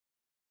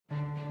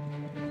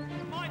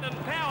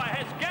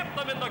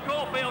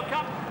Caulfield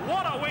Cup.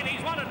 What a win,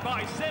 he's won it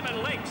by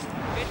 7 lengths.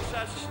 It's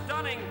a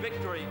stunning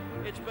victory.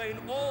 It's been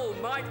all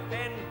might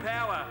and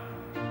power.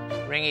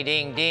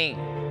 Ring-a-ding-ding,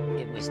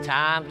 it was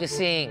time to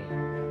sing.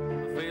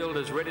 The field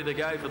is ready to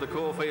go for the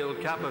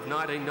Caulfield Cup of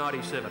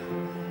 1997.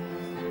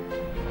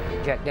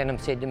 Jack Denham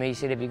said to me, he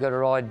said, have you got a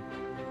ride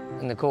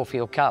in the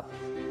Caulfield Cup?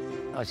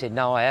 I said,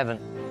 no, I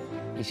haven't.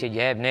 He said,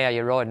 you have now,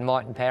 you're riding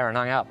Might and Power, and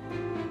hung up.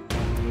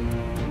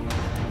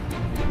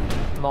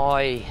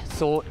 My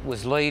thought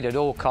was lead at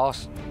all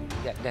costs.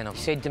 Jack Denham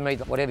said to me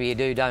that whatever you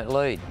do, don't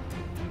lead.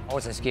 I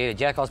wasn't scared of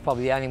Jack, I was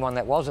probably the only one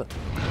that wasn't.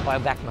 I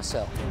backed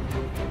myself.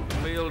 The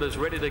field is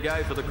ready to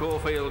go for the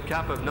Caulfield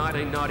Cup of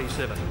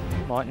 1997.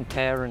 Might and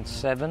Power in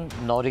 7,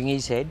 nodding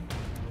his head.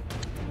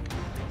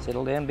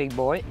 Settle down, big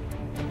boy.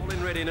 All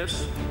in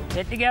readiness.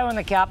 Set to go in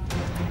the Cup.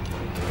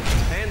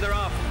 And they're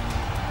off.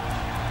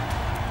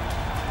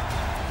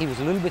 He was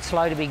a little bit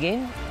slow to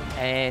begin,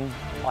 and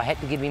I had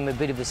to give him a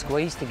bit of a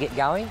squeeze to get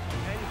going.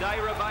 And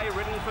Dayra Bay,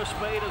 ridden for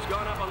speed, has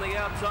gone up on the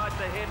outside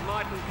to head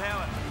Might and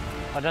Power.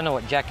 I don't know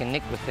what Jack and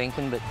Nick were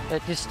thinking, but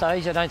at this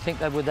stage, I don't think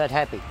they were that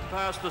happy.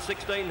 Past the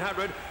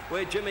 1600,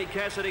 where Jimmy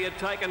Cassidy had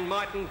taken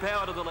Might and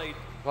Power to the lead.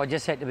 I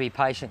just had to be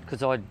patient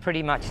because I'd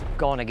pretty much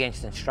gone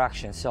against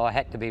instructions, so I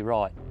had to be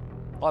right.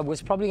 I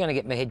was probably going to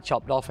get my head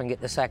chopped off and get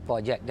the sack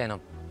by Jack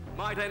Denham.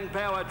 Might and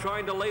Power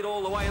trying to lead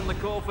all the way in the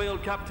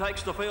Caulfield Cup,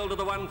 takes the field to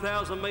the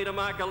 1,000 metre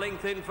mark, a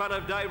length in front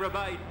of Dayra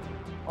Bay.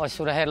 I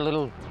sort of had a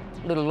little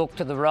look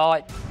to the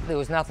right. There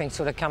was nothing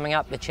sort of coming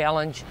up the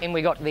challenge. And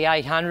we got to the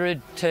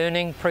 800,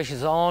 turning,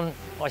 pressure's on.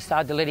 I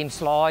started to let him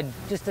slide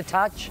just a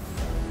touch.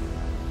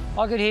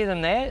 I could hear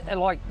them there,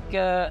 like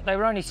they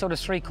were only sort of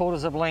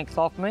 3/4 of a length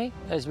off me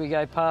as we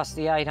go past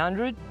the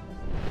 800.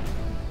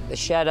 The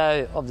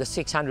shadow of the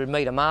 600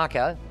 metre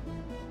marker,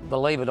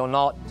 believe it or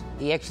not,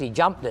 he actually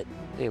jumped it.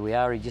 There we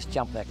are, he just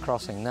jumped that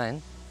crossing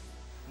then.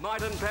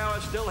 Might and Power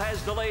still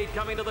has the lead,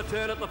 coming to the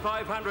turn at the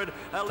 500,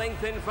 a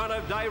length in front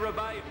of Dayra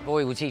Bay.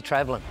 Boy, was he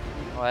travelling.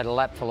 I had a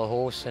lap full of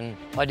horse and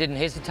I didn't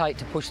hesitate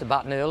to push the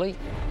button early.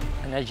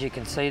 And as you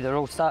can see, they're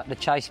all starting to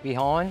chase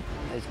behind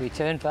as we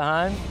turn for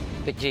home.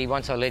 But gee,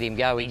 once I let him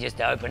go, he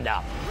just opened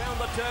up. Round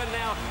the turn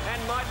now,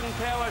 and Might and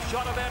Power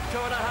shot about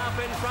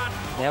 2.5 in front.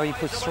 Now he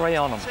puts 3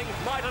 on him.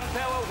 Might and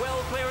Power well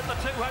clear at the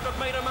 200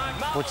 metre mark.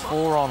 Puts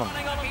 4 on him.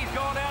 He's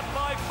gone out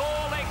by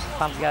 4 lengths.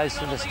 Pump goes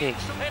to the stick.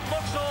 It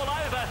looks all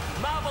over.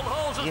 Marble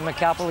Halls. Give him a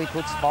couple, he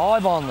puts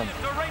 5 on them.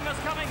 Doreema's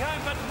coming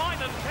home, but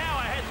Might and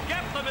Power has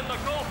gapped them in the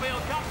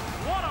Caulfield Cup.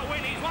 What a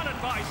win, he's won it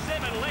by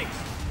 7 lengths.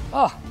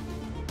 Oh,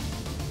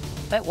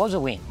 that was a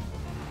win,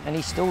 and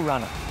he's still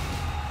running.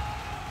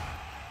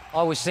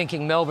 I was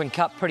thinking Melbourne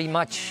Cup pretty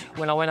much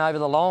when I went over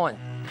the line.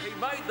 He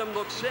made them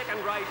look second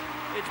rate.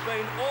 It's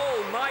been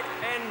all Might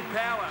and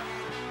Power.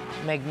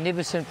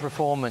 Magnificent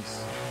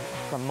performance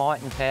from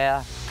Might and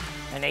Power,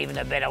 and even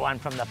a better one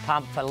from the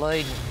pump for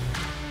leading.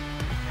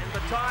 And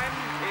the time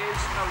is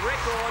a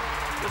record.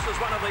 This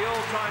is one of the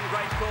all-time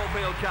great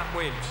Caulfield Cup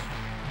wins.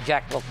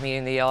 Jack looked me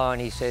in the eye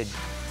and he said,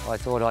 I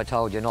thought I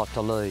told you not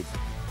to lead.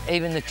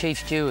 Even the chief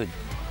steward,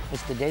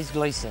 Mr. Des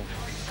Gleeson,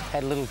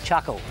 had a little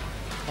chuckle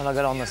when I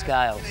got on the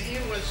scales.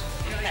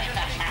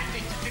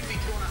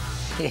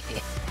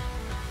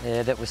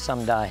 Yeah, that was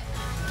some day.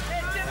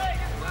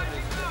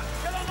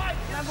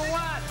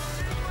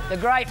 The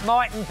great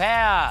Might and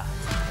Power.